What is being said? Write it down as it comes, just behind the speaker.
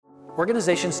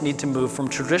Organizations need to move from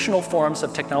traditional forms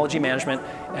of technology management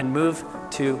and move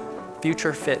to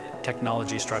future-fit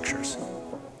technology structures.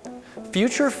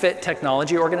 Future-fit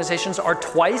technology organizations are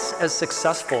twice as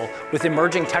successful with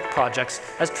emerging tech projects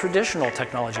as traditional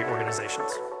technology organizations.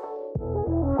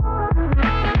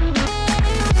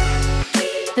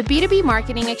 The B2B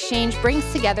Marketing Exchange brings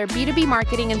together B2B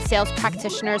marketing and sales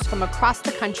practitioners from across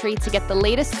the country to get the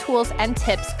latest tools and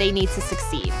tips they need to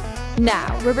succeed.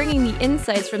 Now, we're bringing the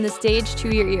insights from the stage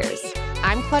to your ears.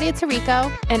 I'm Claudia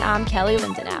Tarico. And I'm Kelly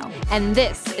Lindenau. And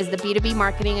this is the B2B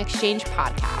Marketing Exchange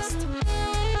podcast.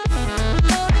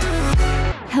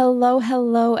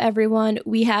 Hello, everyone.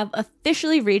 We have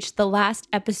officially reached the last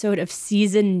episode of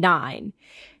season 9.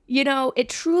 You know, it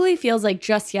truly feels like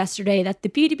just yesterday that the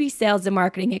B2B Sales and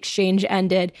Marketing Exchange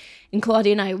ended, and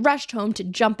Claudia and I rushed home to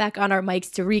jump back on our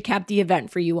mics to recap the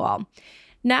event for you all.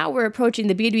 Now we're approaching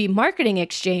the B2B Marketing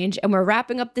Exchange, and we're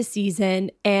wrapping up the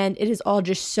season, and it is all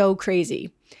just so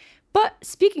crazy. But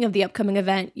speaking of the upcoming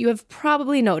event, you have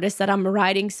probably noticed that I'm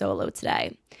riding solo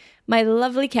today. My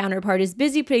lovely counterpart is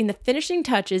busy putting the finishing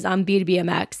touches on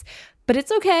B2BMX, but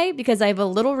it's okay because I have a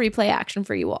little replay action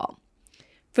for you all.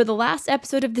 For the last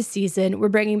episode of the season, we're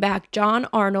bringing back John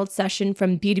Arnold's session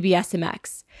from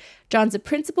B2BSMX. John's a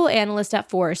principal analyst at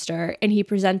Forrester, and he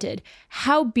presented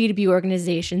how B2B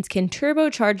organizations can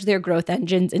turbocharge their growth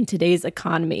engines in today's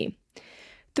economy.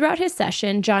 Throughout his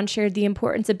session, John shared the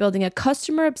importance of building a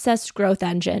customer-obsessed growth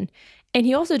engine, and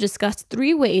he also discussed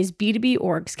 3 ways B2B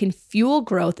orgs can fuel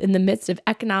growth in the midst of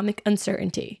economic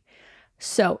uncertainty.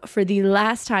 So, for the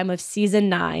last time of season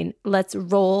 9, let's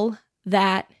roll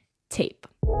that tape.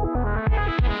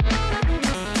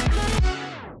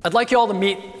 I'd like you all to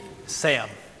meet Sam.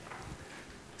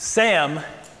 Sam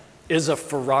is a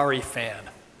Ferrari fan.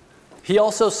 He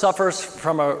also suffers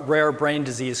from a rare brain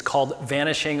disease called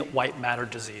vanishing white matter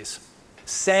disease.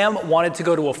 Sam wanted to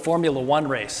go to a Formula One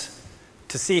race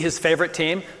to see his favorite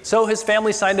team, so his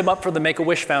family signed him up for the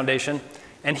Make-A-Wish Foundation,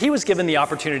 and he was given the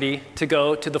opportunity to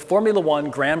go to the Formula One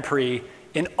Grand Prix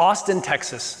in Austin,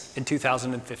 Texas in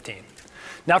 2015.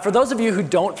 Now, for those of you who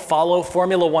don't follow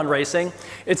Formula One racing,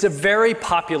 it's a very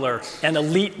popular and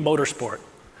elite motorsport.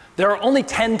 There are only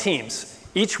 10 teams,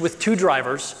 each with 2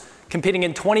 drivers, competing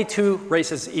in 22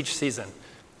 races each season.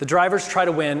 The drivers try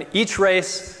to win each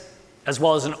race, as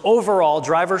well as an overall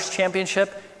drivers'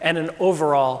 championship and an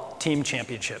overall team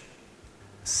championship.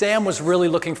 Sam was really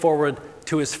looking forward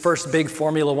to his first big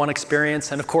Formula One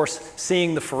experience and, of course,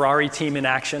 seeing the Ferrari team in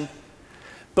action.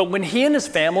 But when he and his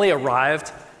family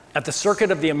arrived at the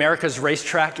Circuit of the Americas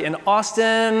racetrack in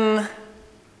Austin,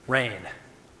 rain.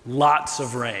 Lots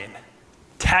of rain.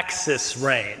 Texas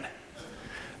rain.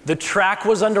 The track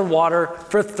was underwater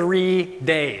for 3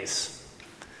 days.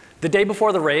 The day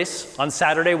before the race, on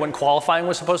Saturday when qualifying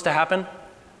was supposed to happen,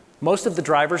 most of the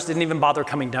drivers didn't even bother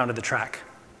coming down to the track.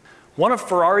 One of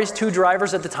Ferrari's 2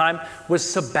 drivers at the time was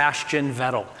Sebastian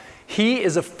Vettel. He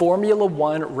is a Formula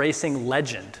One racing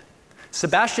legend.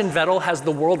 Sebastian Vettel has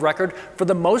the world record for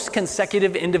the most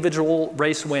consecutive individual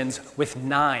race wins with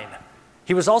 9.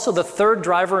 He was also the 3rd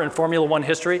driver in Formula One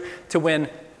history to win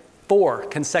 4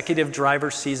 consecutive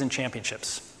driver's season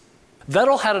championships.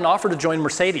 Vettel had an offer to join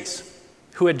Mercedes,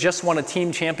 who had just won a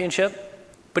team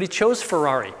championship, but he chose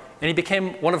Ferrari, and he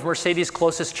became one of Mercedes'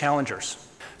 closest challengers.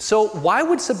 So why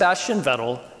would Sebastian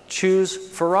Vettel choose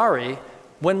Ferrari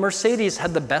when Mercedes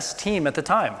had the best team at the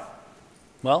time?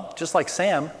 Well, just like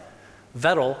Sam,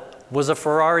 Vettel was a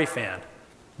Ferrari fan.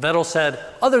 Vettel said,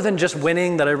 other than just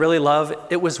winning that I really love,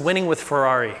 it was winning with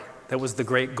Ferrari that was the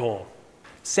great goal.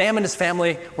 Sam and his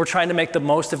family were trying to make the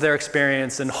most of their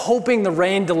experience and hoping the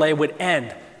rain delay would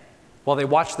end while they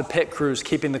watched the pit crews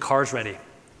keeping the cars ready.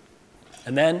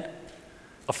 And then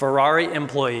a Ferrari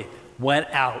employee went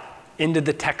out into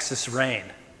the Texas rain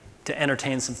to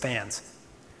entertain some fans.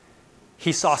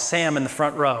 He saw Sam in the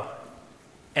front row,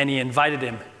 and he invited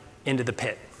him into the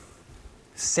pit.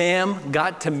 Sam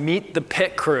got to meet the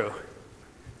pit crew.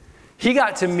 He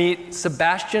got to meet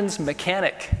Sebastian's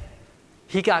mechanic.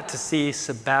 He got to see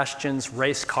Sebastian's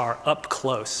race car up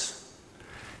close.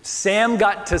 Sam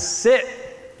got to sit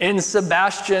in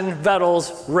Sebastian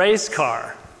Vettel's race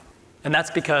car. And that's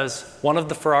because one of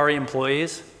the Ferrari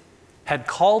employees had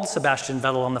called Sebastian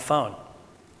Vettel on the phone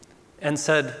and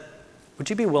said, would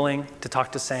you be willing to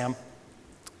talk to Sam?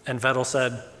 And Vettel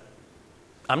said,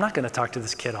 I'm not going to talk to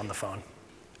this kid on the phone.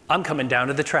 I'm coming down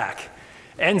to the track.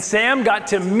 And Sam got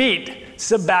to meet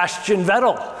Sebastian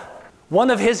Vettel, one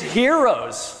of his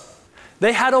heroes.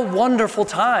 They had a wonderful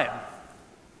time.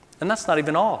 And that's not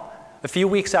even all. a few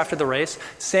weeks after the race,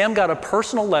 Sam got a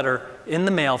personal letter in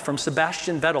the mail from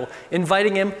Sebastian Vettel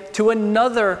inviting him to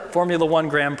another Formula One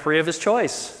Grand Prix of his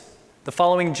choice. The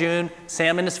following June,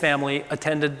 Sam and his family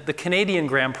attended the Canadian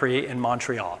Grand Prix in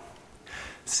Montreal.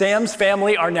 Sam's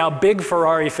family are now big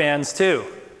Ferrari fans too.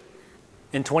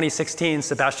 In 2016,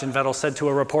 Sebastian Vettel said to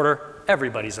a reporter,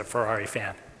 "Everybody's a Ferrari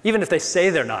fan. Even if they say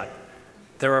they're not,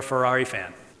 they're a Ferrari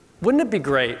fan." Wouldn't it be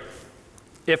great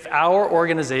if our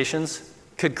organizations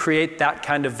could create that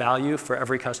kind of value for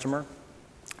every customer?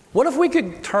 What if we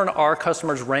could turn our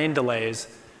customers' rain delays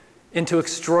into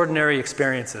extraordinary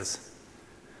experiences?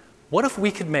 What if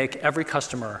we could make every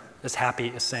customer as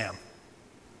happy as Sam?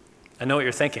 I know what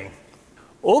you're thinking.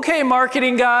 Okay,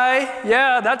 marketing guy,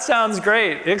 yeah, that sounds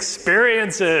great.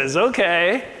 Experiences,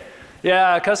 okay.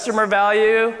 Yeah, customer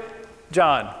value.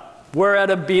 John, we're at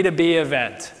a B2B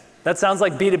event. That sounds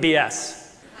like B2BS.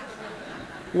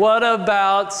 What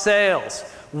about sales?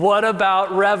 What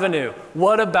about revenue?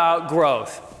 What about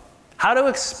growth? How do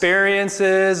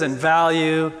experiences and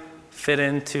value fit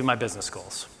into my business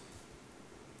goals?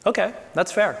 Okay,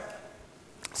 that's fair.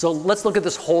 So let's look at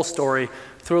this whole story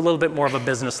through a little bit more of a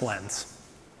business lens.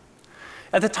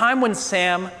 At the time when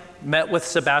Sam met with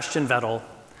Sebastian Vettel,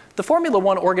 the Formula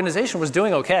One organization was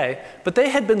doing okay, but they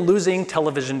had been losing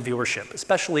television viewership,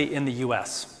 especially in the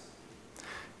US.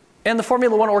 And the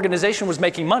Formula One organization was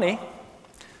making money,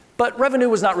 but revenue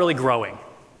was not really growing.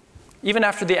 Even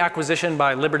after the acquisition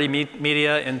by Liberty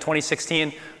Media in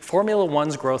 2016, Formula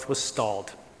One's growth was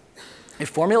stalled. If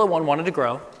Formula One wanted to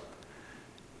grow,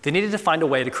 they needed to find a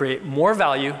way to create more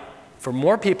value for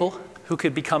more people who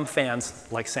could become fans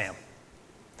like Sam.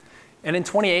 And in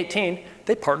 2018,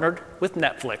 they partnered with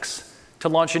Netflix to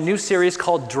launch a new series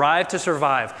called Drive to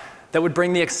Survive that would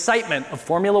bring the excitement of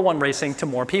Formula One racing to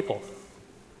more people.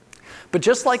 But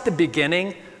just like the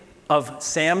beginning of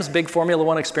Sam's big Formula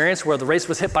One experience where the race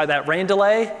was hit by that rain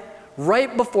delay,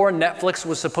 right before Netflix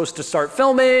was supposed to start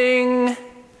filming,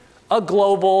 a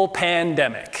global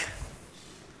pandemic.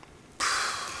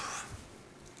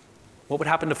 What would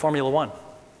happen to Formula One?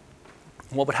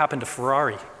 What would happen to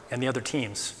Ferrari and the other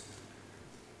teams?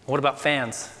 What about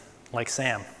fans like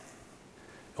Sam?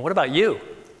 And what about you?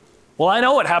 Well, I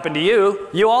know what happened to you.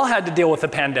 You all had to deal with the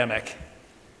pandemic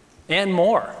and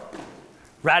more.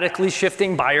 Radically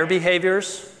shifting buyer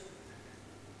behaviors,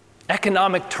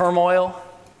 economic turmoil,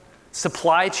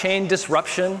 supply chain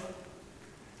disruption,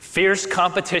 fierce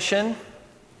competition.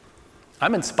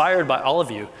 I'm inspired by all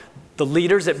of you. The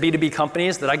leaders at B2B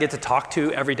companies that I get to talk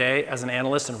to every day as an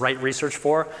analyst and write research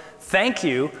for, thank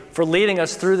you for leading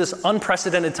us through this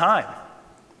unprecedented time.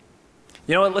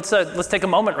 You know what, let's take a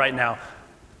moment right now.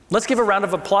 Let's give a round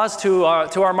of applause to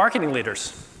our marketing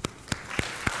leaders.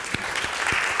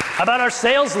 How about our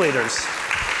sales leaders?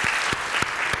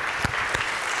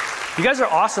 You guys are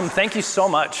awesome, thank you so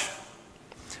much.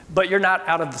 But you're not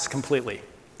out of this completely.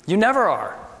 You never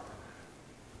are.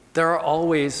 There are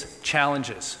always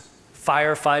challenges.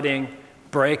 Firefighting,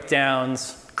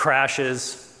 breakdowns,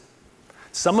 crashes.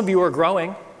 Some of you are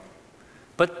growing,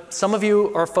 but some of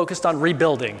you are focused on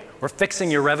rebuilding or fixing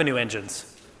your revenue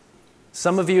engines.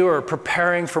 Some of you are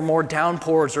preparing for more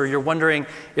downpours, or you're wondering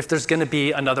if there's going to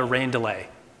be another rain delay.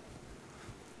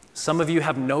 Some of you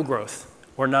have no growth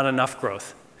or not enough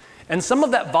growth. And some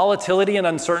of that volatility and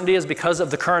uncertainty is because of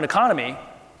the current economy,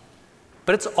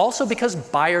 but it's also because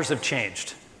buyers have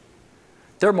changed.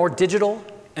 They're more digital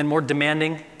and more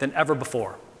demanding than ever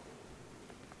before.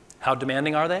 How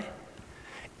demanding are they?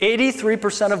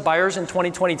 83% of buyers in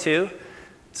 2022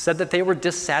 said that they were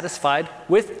dissatisfied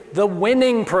with the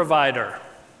winning provider.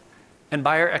 And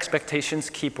buyer expectations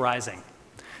keep rising.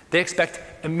 They expect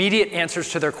immediate answers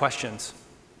to their questions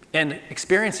and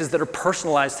experiences that are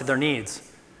personalized to their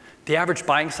needs. The average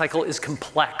buying cycle is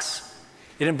complex.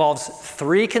 It involves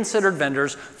 3 considered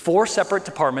vendors, 4 separate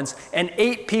departments, and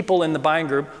 8 people in the buying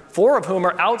group, 4 of whom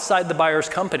are outside the buyer's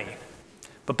company.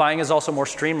 But buying is also more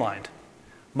streamlined.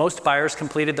 Most buyers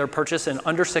completed their purchase in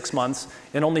under 6 months,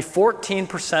 and only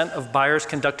 14% of buyers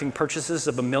conducting purchases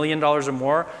of $1 million or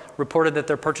more reported that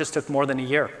their purchase took more than a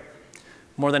year.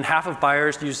 More than half of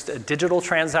buyers used a digital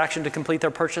transaction to complete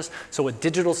their purchase, so a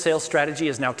digital sales strategy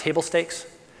is now table stakes.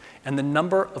 And the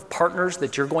number of partners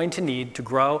that you're going to need to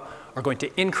grow are going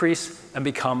to increase and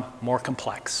become more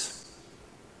complex.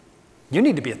 You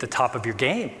need to be at the top of your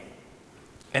game.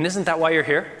 And isn't that why you're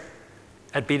here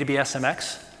at B2B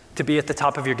SMX? To be at the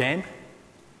top of your game?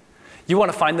 You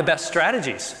want to find the best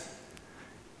strategies.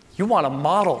 You want to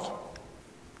model.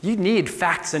 You need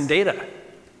facts and data.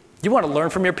 You want to learn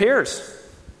from your peers.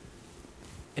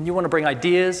 And you want to bring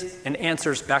ideas and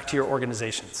answers back to your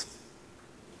organizations.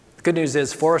 The good news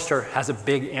is Forrester has a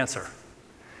big answer.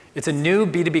 It's a new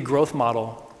B2B growth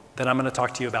model that I'm going to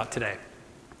talk to you about today.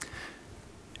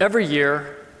 Every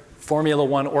year, Formula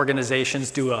One organizations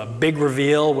do a big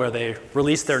reveal where they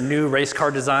release their new race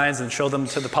car designs and show them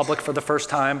to the public for the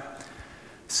first time.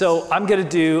 So I'm going to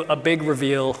do a big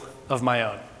reveal of my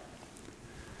own.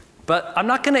 But I'm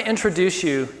not going to introduce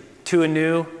you to a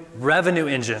new revenue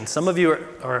engine. Some of you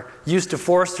are used to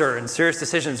Forrester and Serious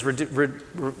Decisions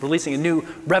releasing a new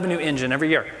revenue engine every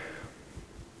year.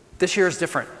 This year is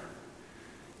different.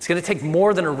 It's going to take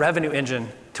more than a revenue engine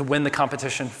to win the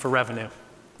competition for revenue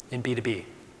in B2B.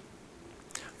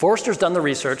 Forrester's done the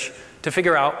research to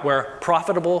figure out where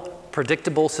profitable,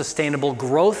 predictable, sustainable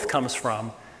growth comes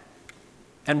from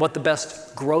and what the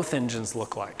best growth engines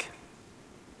look like.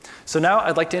 So now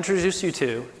I'd like to introduce you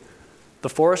to the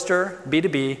Forrester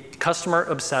B2B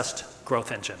Customer-Obsessed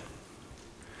Growth Engine.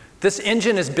 This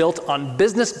engine is built on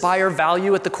business buyer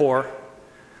value at the core,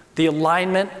 the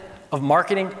alignment of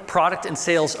marketing, product, and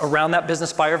sales around that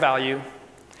business buyer value,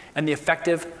 and the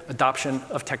effective adoption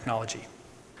of technology.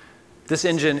 This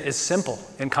engine is simple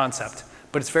in concept,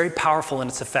 but it's very powerful in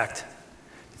its effect.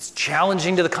 It's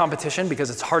challenging to the competition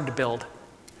because it's hard to build,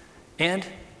 and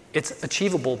it's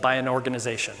achievable by an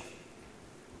organization.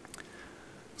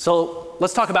 So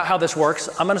let's talk about how this works.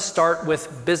 I'm going to start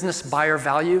with business buyer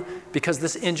value because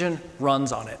this engine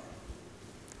runs on it.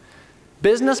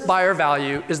 Business buyer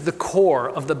value is the core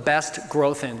of the best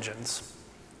growth engines.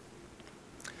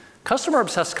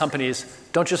 Customer-obsessed companies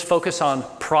don't just focus on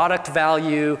product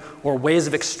value or ways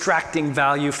of extracting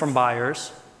value from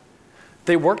buyers.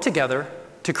 They work together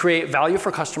to create value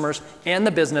for customers and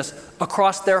the business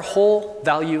across their whole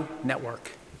value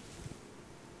network.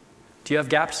 Do you have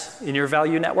gaps in your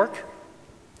value network?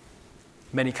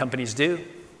 Many companies do.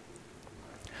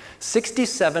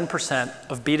 67%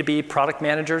 of B2B product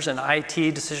managers and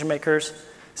IT decision makers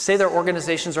say their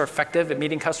organizations are effective at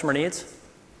meeting customer needs.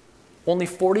 Only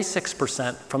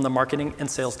 46% from the marketing and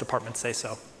sales departments say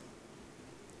so.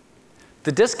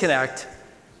 The disconnect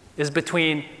is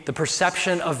between the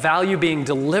perception of value being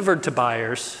delivered to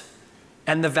buyers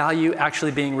and the value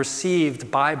actually being received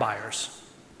by buyers.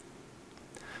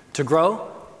 To grow,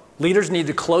 leaders need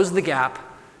to close the gap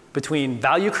between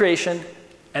value creation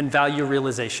and value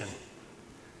realization.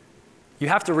 You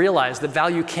have to realize that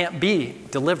value can't be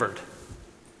delivered.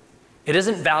 It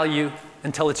isn't value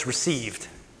until it's received.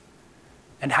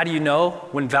 And how do you know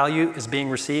when value is being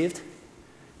received?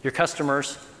 Your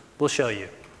customers will show you.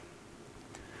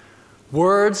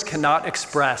 Words cannot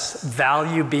express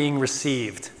value being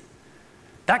received.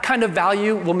 That kind of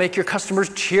value will make your customers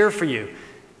cheer for you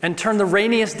and turn the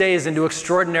rainiest days into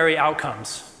extraordinary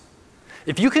outcomes.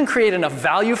 If you can create enough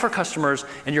value for customers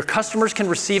and your customers can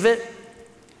receive it,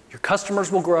 your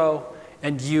customers will grow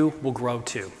and you will grow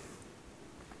too.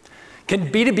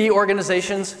 Can B2B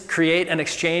organizations create and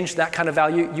exchange that kind of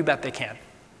value? You bet they can.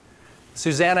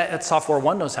 Susanna at Software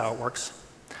One knows how it works.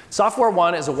 Software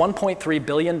One is a $1.3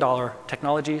 billion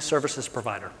technology services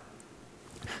provider.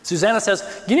 Susanna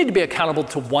says, you need to be accountable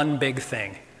to one big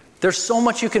thing. There's so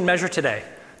much you can measure today,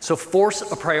 so force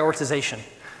a prioritization.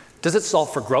 Does it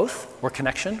solve for growth, or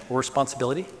connection, or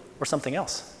responsibility, or something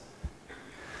else?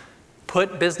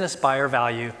 Put business buyer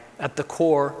value at the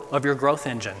core of your growth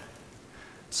engine.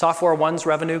 Software One's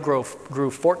revenue grew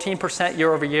 14%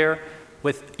 year over year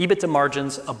with EBITDA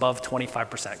margins above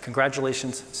 25%.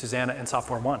 Congratulations, Susanna and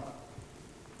Software One.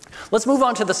 Let's move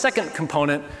on to the second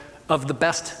component of the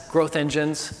best growth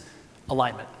engines,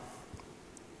 alignment.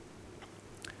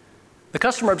 The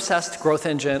customer-obsessed growth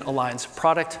engine aligns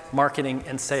product, marketing,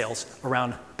 and sales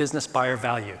around business buyer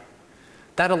value.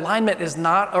 That alignment is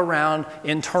not around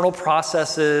internal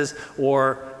processes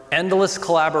or endless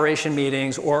collaboration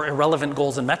meetings or irrelevant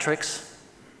goals and metrics.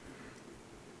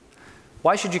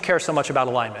 Why should you care so much about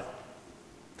alignment?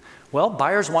 Well,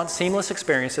 buyers want seamless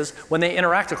experiences when they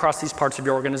interact across these parts of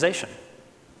your organization.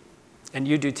 And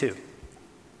you do too.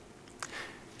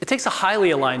 It takes a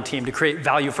highly aligned team to create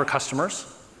value for customers.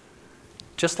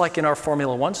 Just like in our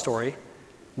Formula One story,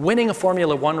 winning a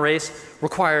Formula One race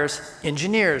requires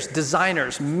engineers,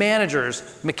 designers, managers,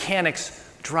 mechanics,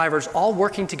 drivers, all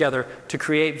working together to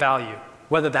create value,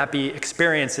 whether that be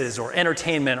experiences or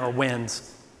entertainment or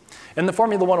wins. And the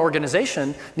Formula One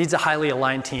organization needs a highly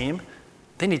aligned team.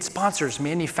 They need sponsors,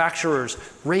 manufacturers,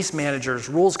 race managers,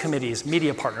 rules committees,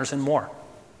 media partners, and more.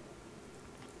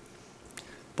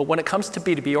 But when it comes to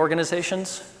B2B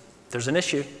organizations, there's an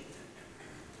issue.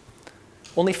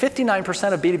 Only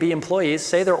 59% of B2B employees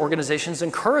say their organizations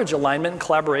encourage alignment and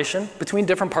collaboration between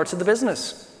different parts of the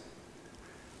business.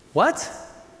 What?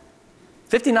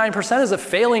 59% is a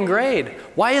failing grade.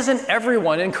 Why isn't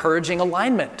everyone encouraging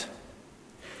alignment?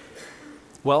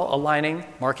 Well, aligning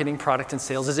marketing, product, and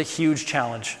sales is a huge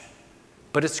challenge,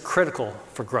 but it's critical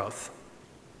for growth.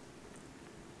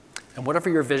 And whatever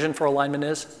your vision for alignment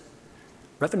is,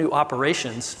 revenue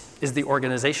operations is the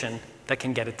organization that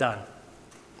can get it done.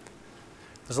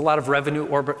 There's a lot of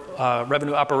revenue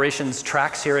operations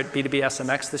tracks here at B2B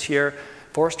SMX this year.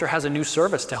 Forrester has a new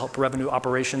service to help revenue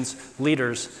operations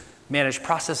leaders manage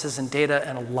processes and data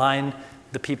and align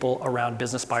the people around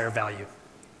business buyer value.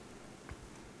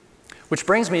 Which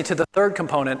brings me to the third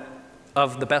component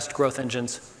of the best growth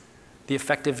engines, the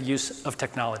effective use of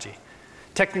technology.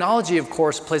 Technology, of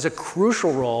course, plays a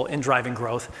crucial role in driving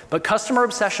growth, but customer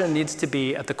obsession needs to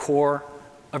be at the core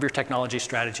of your technology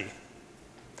strategy.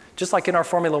 Just like in our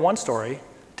Formula One story,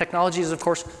 technology is, of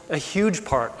course, a huge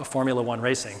part of Formula One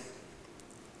racing.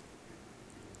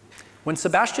 When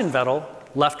Sebastian Vettel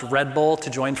left Red Bull to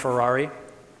join Ferrari,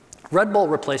 Red Bull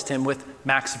replaced him with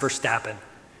Max Verstappen.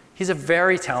 He's a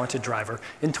very talented driver.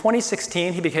 In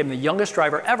 2016, he became the youngest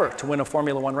driver ever to win a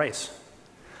Formula One race.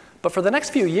 But for the next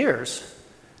few years,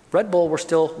 Red Bull were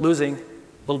still losing a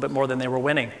little bit more than they were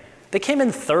winning. They came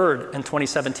in third in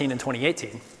 2017 and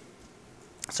 2018.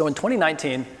 So in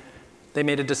 2019, they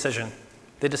made a decision.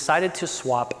 They decided to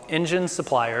swap engine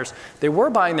suppliers. They were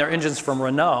buying their engines from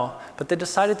Renault, but they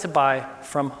decided to buy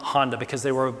from Honda because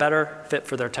they were a better fit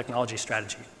for their technology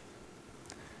strategy.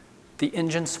 The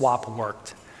engine swap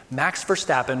worked. Max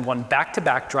Verstappen won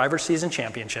back-to-back driver season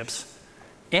championships,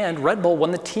 and Red Bull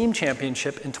won the team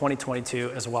championship in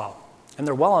 2022 as well. And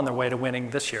they're well on their way to winning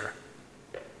this year.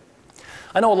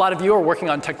 I know a lot of you are working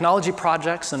on technology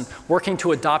projects and working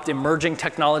to adopt emerging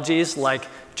technologies like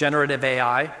generative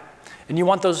AI, and you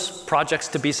want those projects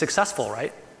to be successful,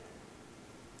 right?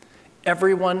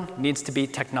 Everyone needs to be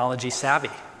technology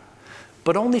savvy,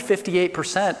 but only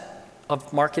 58%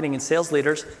 of marketing and sales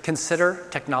leaders consider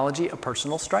technology a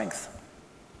personal strength.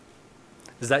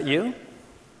 Is that you?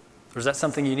 Or is that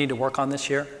something you need to work on this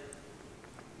year?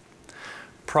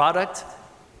 Product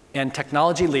and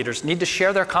technology leaders need to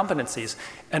share their competencies.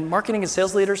 And marketing and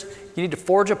sales leaders, you need to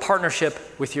forge a partnership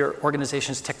with your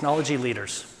organization's technology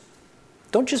leaders.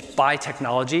 Don't just buy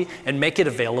technology and make it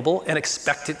available and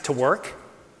expect it to work.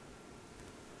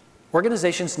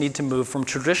 Organizations need to move from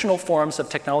traditional forms of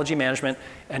technology management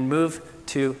and move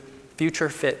to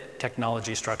future-fit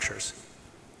technology structures.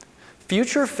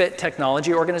 Future-fit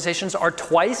technology organizations are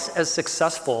twice as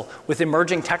successful with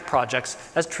emerging tech projects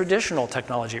as traditional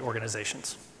technology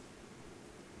organizations.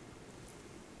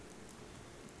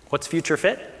 What's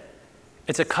future-fit?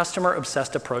 It's a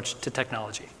customer-obsessed approach to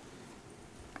technology.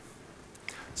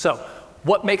 So,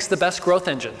 what makes the best growth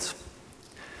engines?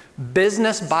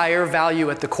 Business buyer value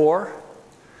at the core,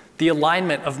 the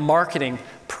alignment of marketing,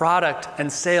 product,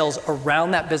 and sales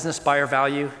around that business buyer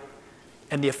value,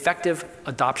 and the effective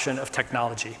adoption of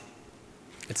technology.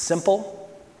 It's simple,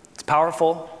 it's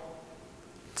powerful,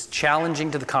 it's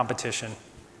challenging to the competition,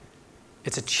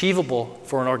 it's achievable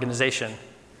for an organization,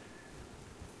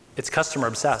 it's customer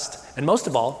obsessed, and most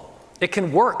of all, it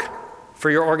can work for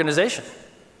your organization.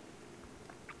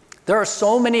 There are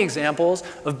so many examples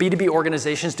of B2B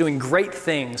organizations doing great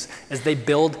things as they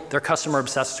build their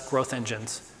customer-obsessed growth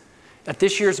engines. At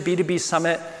this year's B2B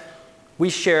Summit,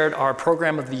 we shared our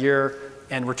Program of the Year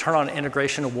and Return on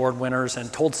Integration Award winners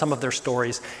and told some of their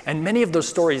stories. And many of those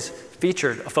stories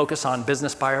featured a focus on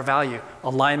business buyer value,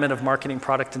 alignment of marketing,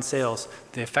 product, and sales,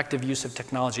 the effective use of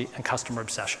technology, and customer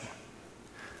obsession.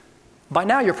 By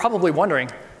now, you're probably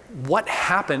wondering, what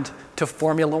happened to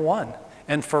Formula One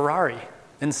and Ferrari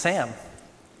and Sam?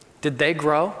 Did they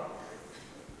grow?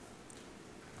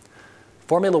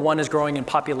 Formula One is growing in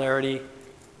popularity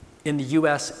in the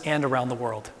US and around the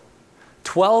world.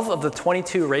 12 of the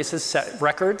 22 races set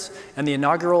records, and the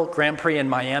inaugural Grand Prix in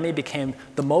Miami became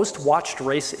the most watched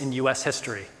race in US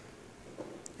history.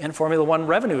 And Formula One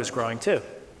revenue is growing too,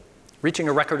 reaching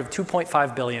a record of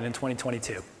 $2.5 billion in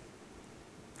 2022.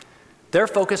 Their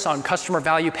focus on customer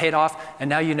value paid off, and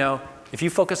now you know, if you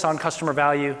focus on customer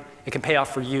value, it can pay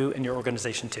off for you and your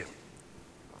organization too.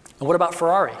 And what about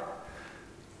Ferrari?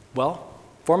 Well,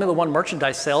 Formula One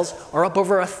merchandise sales are up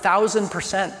over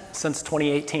 1,000% since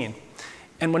 2018.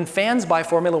 And when fans buy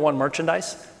Formula One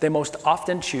merchandise, they most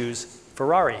often choose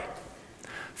Ferrari.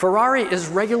 Ferrari is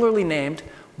regularly named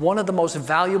one of the most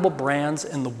valuable brands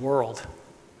in the world.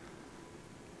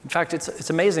 In fact, it's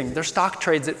amazing. Their stock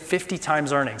trades at 50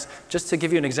 times earnings. Just to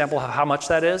give you an example of how much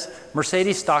that is,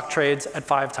 Mercedes stock trades at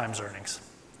 5 times earnings.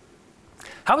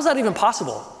 How is that even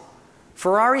possible?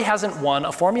 Ferrari hasn't won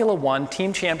a Formula One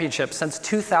team championship since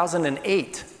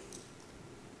 2008.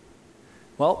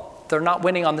 Well, They're not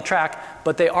winning on the track,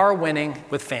 but they are winning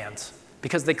with fans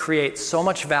because they create so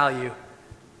much value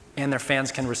and their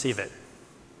fans can receive it.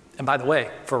 And by the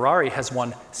way, Ferrari has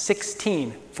won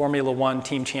 16 Formula One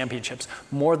team championships,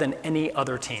 more than any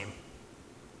other team.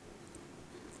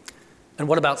 And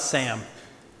what about Sam?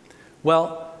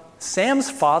 Well, Sam's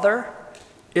father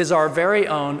is our very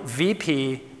own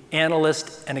VP,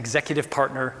 analyst, and executive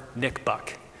partner, Nick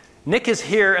Buck. Nick is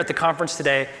here at the conference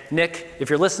today. Nick, if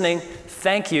you're listening,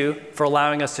 thank you for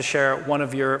allowing us to share one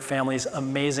of your family's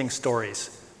amazing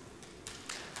stories.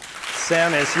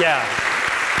 Sam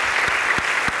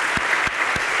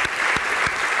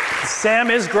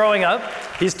is growing up.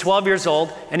 He's 12 years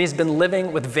old, and he's been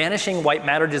living with vanishing white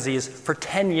matter disease for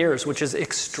 10 years, which is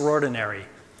extraordinary.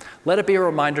 Let it be a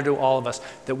reminder to all of us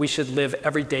that we should live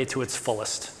every day to its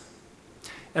fullest.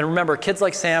 And remember, kids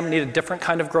like Sam need a different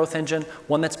kind of growth engine,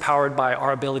 one that's powered by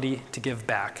our ability to give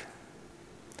back.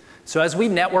 So as we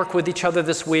network with each other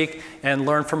this week and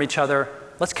learn from each other,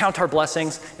 let's count our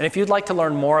blessings. And if you'd like to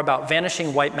learn more about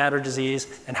vanishing white matter disease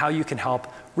and how you can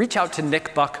help, reach out to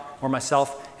Nick Buck or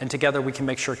myself, and together we can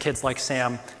make sure kids like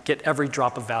Sam get every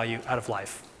drop of value out of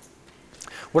life.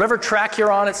 Whatever track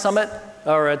you're on at Summit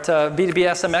or at B2B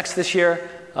SMX this year,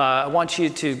 I want you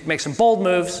to make some bold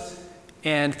moves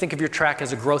and think of your track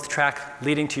as a growth track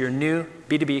leading to your new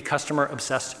B2B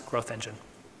customer-obsessed growth engine.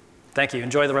 Thank you.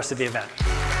 Enjoy the rest of the event.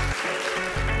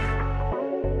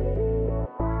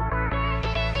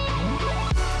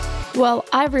 Well,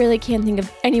 I really can't think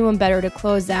of anyone better to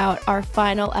close out our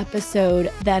final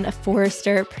episode than a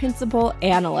Forrester principal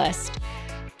analyst.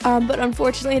 But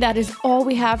unfortunately, that is all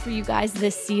we have for you guys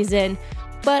this season.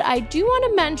 But I do want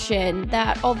to mention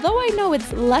that although I know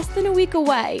it's less than a week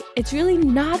away, it's really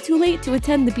not too late to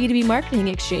attend the B2B Marketing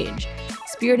Exchange.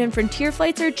 Spirit and Frontier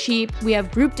flights are cheap. We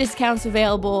have group discounts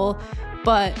available.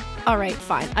 But all right,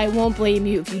 fine. I won't blame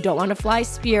you if you don't want to fly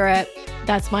Spirit.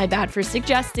 That's my bad for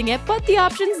suggesting it, but the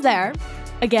option's there.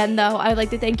 Again, though, I'd like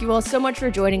to thank you all so much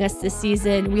for joining us this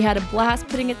season. We had a blast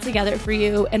putting it together for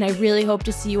you, and I really hope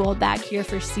to see you all back here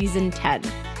for season 10.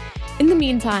 In the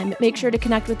meantime, make sure to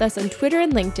connect with us on Twitter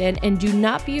and LinkedIn, and do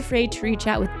not be afraid to reach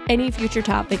out with any future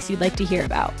topics you'd like to hear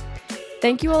about.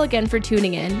 Thank you all again for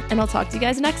tuning in, and I'll talk to you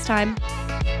guys next time.